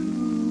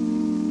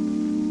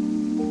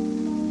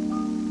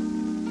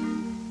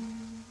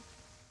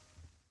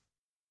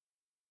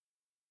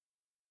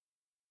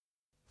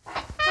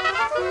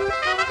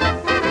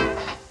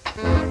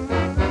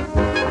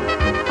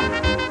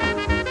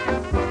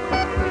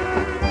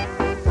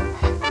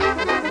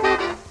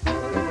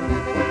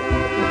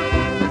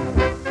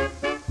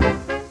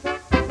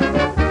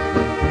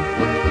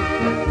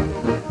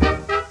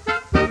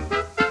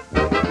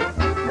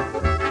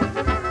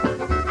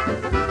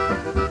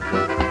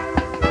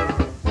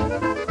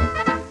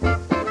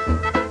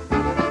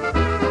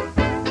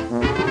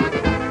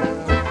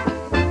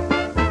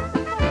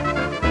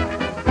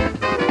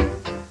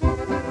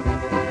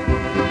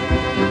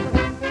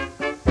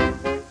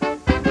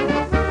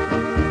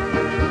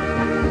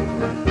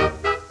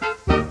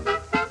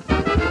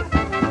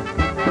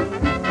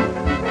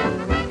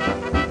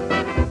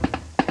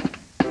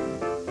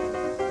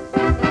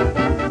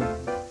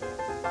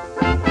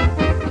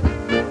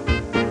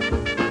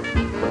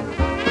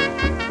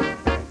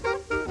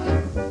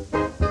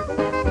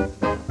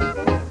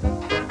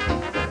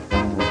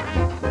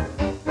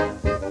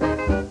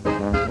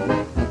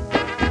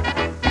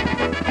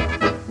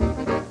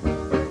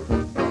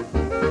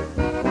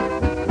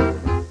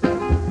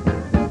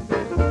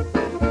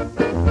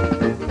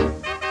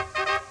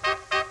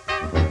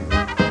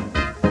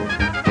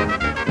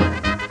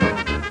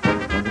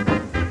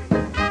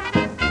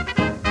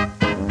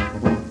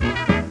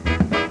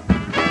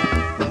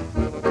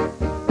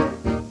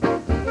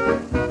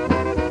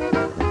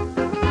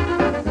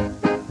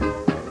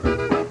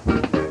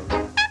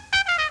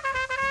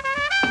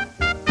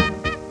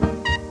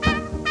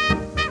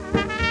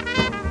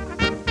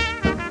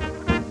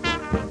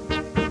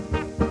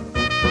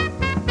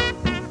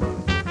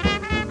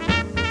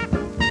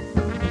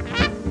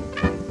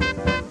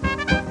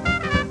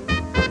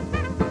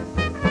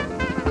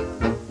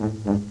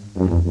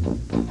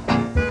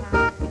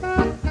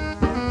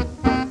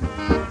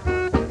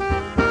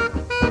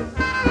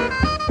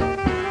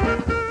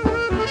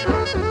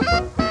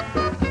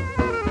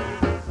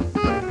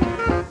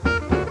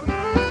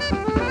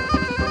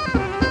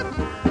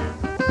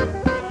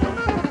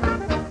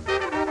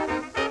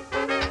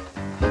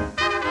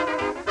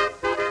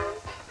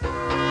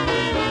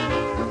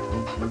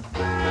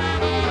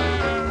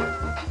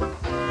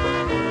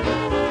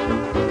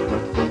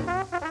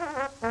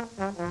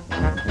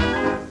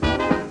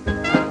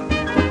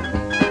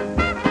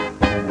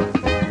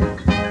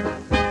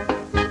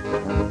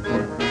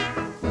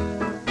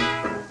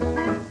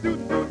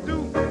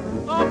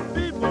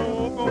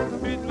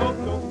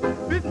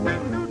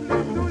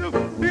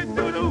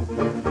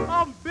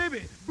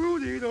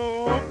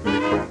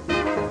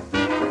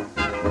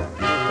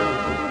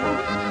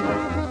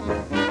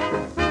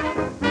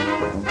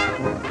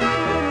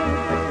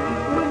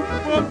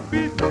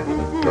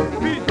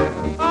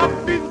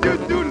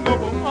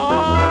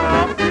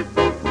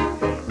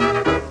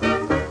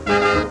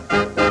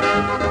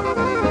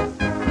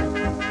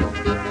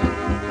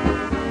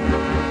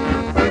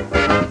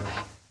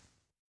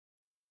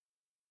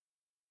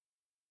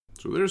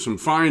So there's some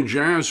fine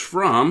jazz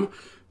from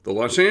the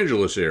Los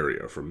Angeles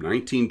area from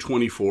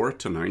 1924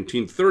 to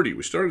 1930.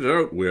 We started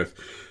out with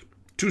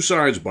two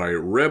sides by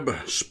Reb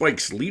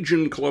Spike's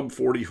Legion Club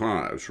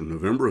 45s from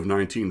November of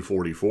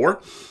 1944.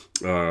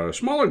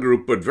 Smaller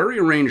group, but very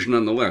arranged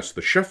nonetheless.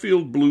 The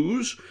Sheffield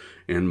Blues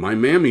and My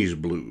Mammy's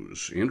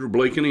Blues. Andrew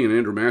Blakeney and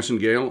Andrew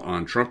Massengale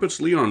on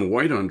trumpets, Leon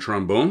White on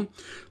trombone,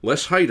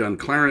 Les Height on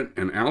clarinet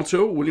and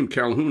alto, William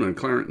Calhoun on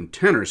clarinet and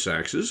tenor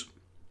saxes,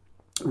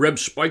 Reb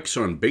Spikes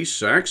on bass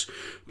sax,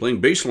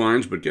 playing bass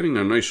lines, but getting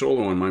a nice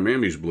solo on My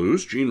Mammy's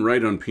Blues. Gene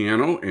Wright on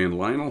piano, and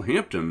Lionel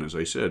Hampton, as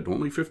I said,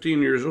 only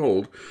 15 years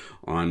old,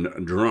 on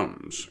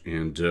drums.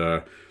 And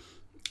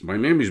My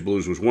Mammy's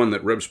Blues was one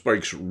that Reb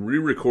Spikes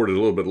re-recorded a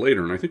little bit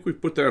later, and I think we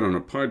put that on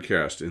a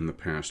podcast in the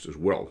past as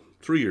well,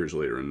 3 years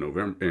later in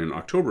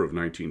October of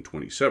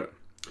 1927.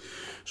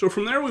 So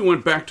from there we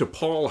went back to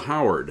Paul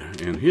Howard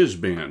and his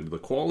band, the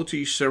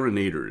Quality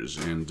Serenaders,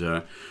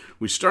 and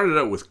we started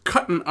out with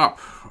Cuttin' Up.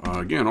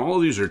 Again, all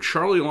of these are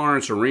Charlie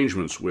Lawrence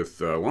arrangements,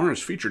 with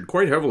Lawrence featured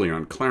quite heavily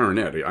on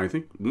clarinet. I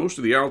think most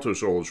of the alto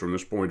solos from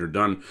this point are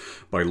done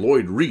by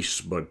Lloyd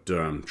Reese, but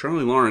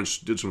Charlie Lawrence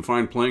did some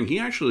fine playing. He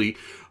actually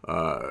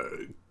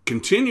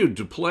continued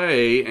to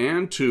play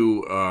and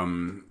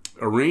to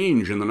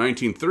arrange in the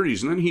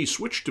 1930s, and then he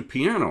switched to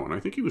piano, and I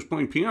think he was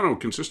playing piano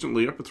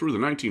consistently up through the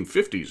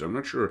 1950s. I'm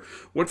not sure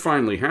what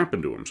finally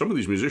happened to him. Some of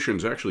these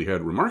musicians actually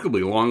had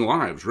remarkably long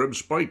lives. Reb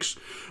Spikes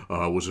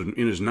was in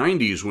his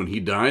 90s when he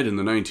died in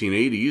the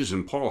 1980s,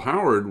 and Paul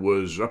Howard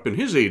was up in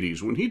his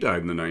 80s when he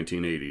died in the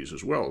 1980s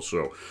as well.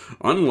 So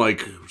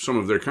unlike some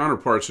of their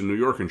counterparts in New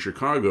York and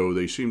Chicago,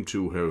 they seem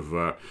to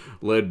have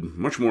led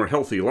much more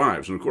healthy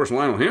lives. And of course,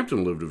 Lionel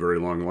Hampton lived a very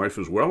long life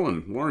as well,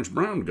 and Lawrence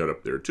Brown got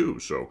up there too.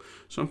 So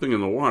something in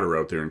the water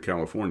out there in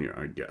California,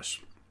 I guess.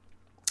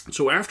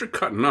 So after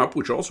Cuttin' Up,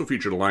 which also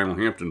featured a Lionel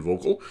Hampton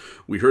vocal,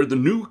 we heard The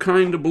New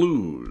Kind of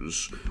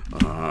Blues,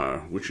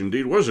 which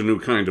indeed was a new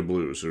kind of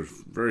blues. There's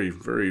very,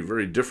 very,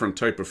 very different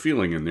type of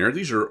feeling in there.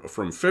 These are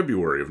from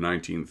February of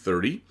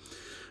 1930.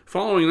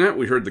 Following that,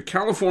 we heard The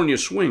California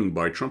Swing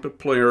by trumpet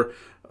player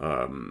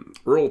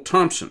Earl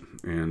Thompson,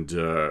 and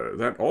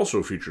that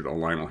also featured a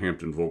Lionel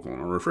Hampton vocal.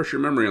 And I'll refresh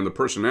your memory on the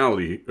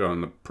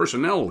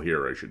personnel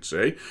here, I should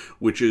say,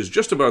 which is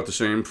just about the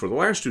same for the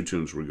last two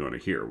tunes we're going to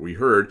hear. We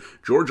heard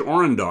George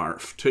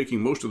Orendorff taking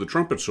most of the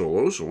trumpet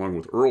solos, along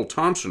with Earl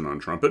Thompson on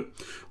trumpet,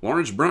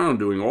 Lawrence Brown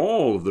doing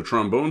all of the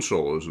trombone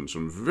solos, and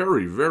some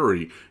very,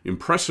 very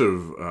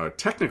impressive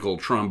technical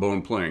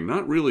trombone playing,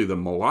 not really the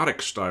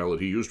melodic style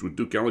that he used with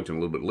Duke Ellington a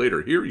little bit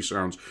later. Here he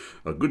sounds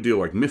a good deal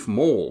like Miff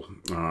Mole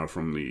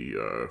from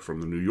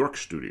the New York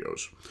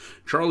studios.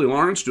 Charlie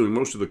Lawrence doing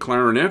most of the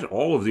clarinet,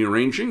 all of the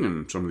arranging,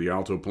 and some of the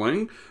alto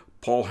playing.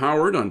 Paul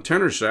Howard on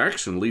tenor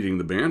sax and leading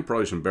the band,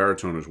 probably some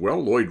baritone as well.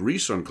 Lloyd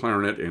Reese on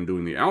clarinet and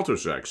doing the alto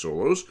sax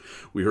solos.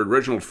 We heard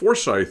Reginald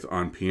Forsythe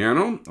on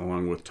piano,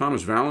 along with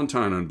Thomas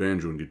Valentine on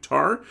banjo and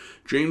guitar,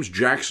 James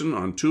Jackson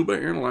on tuba,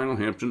 and Lionel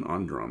Hampton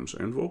on drums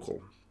and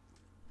vocal.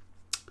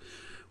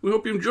 We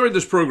hope you enjoyed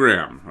this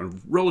program. A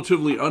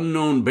relatively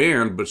unknown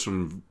band, but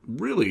some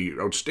really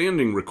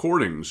outstanding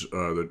recordings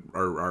that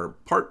are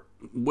part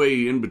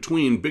way in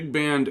between big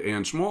band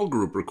and small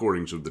group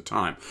recordings of the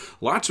time.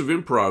 Lots of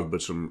improv,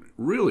 but some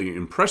really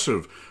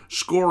impressive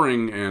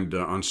scoring and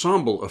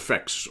ensemble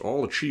effects,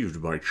 all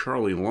achieved by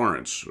Charlie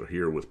Lawrence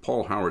here with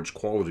Paul Howard's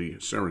Quality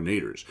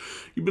Serenaders.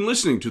 You've been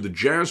listening to the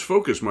Jazz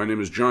Focus. My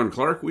name is John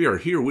Clark. We are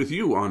here with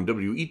you on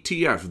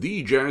WETF,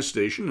 the jazz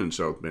station in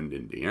South Bend,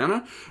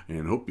 Indiana,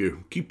 and hope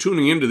you keep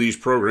tuning into these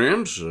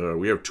programs.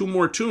 We have two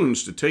more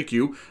tunes to take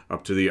you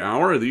up to the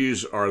hour.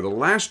 These are the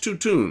last two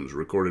tunes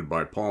recorded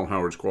by Paul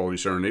Howard's Quality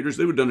Serenaders.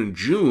 They were done in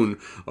June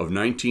of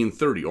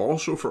 1930,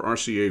 also for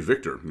RCA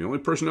Victor. The only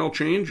personnel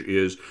change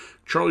is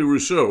Charlie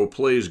Rousseau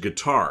plays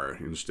guitar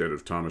instead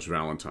of Thomas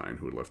Valentine,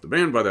 who had left the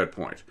band by that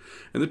point.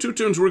 And the two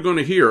tunes we're going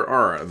to hear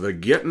are The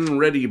Gettin'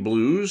 Ready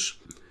Blues,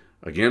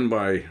 again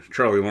by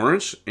Charlie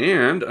Lawrence,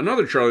 and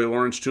another Charlie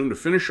Lawrence tune to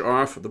finish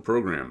off the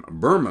program,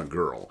 Burma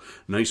Girl.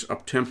 Nice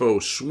up-tempo,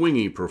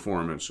 swingy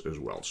performance as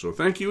well. So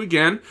thank you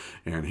again,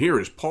 and here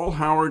is Paul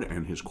Howard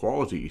and his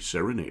Quality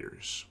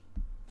Serenaders.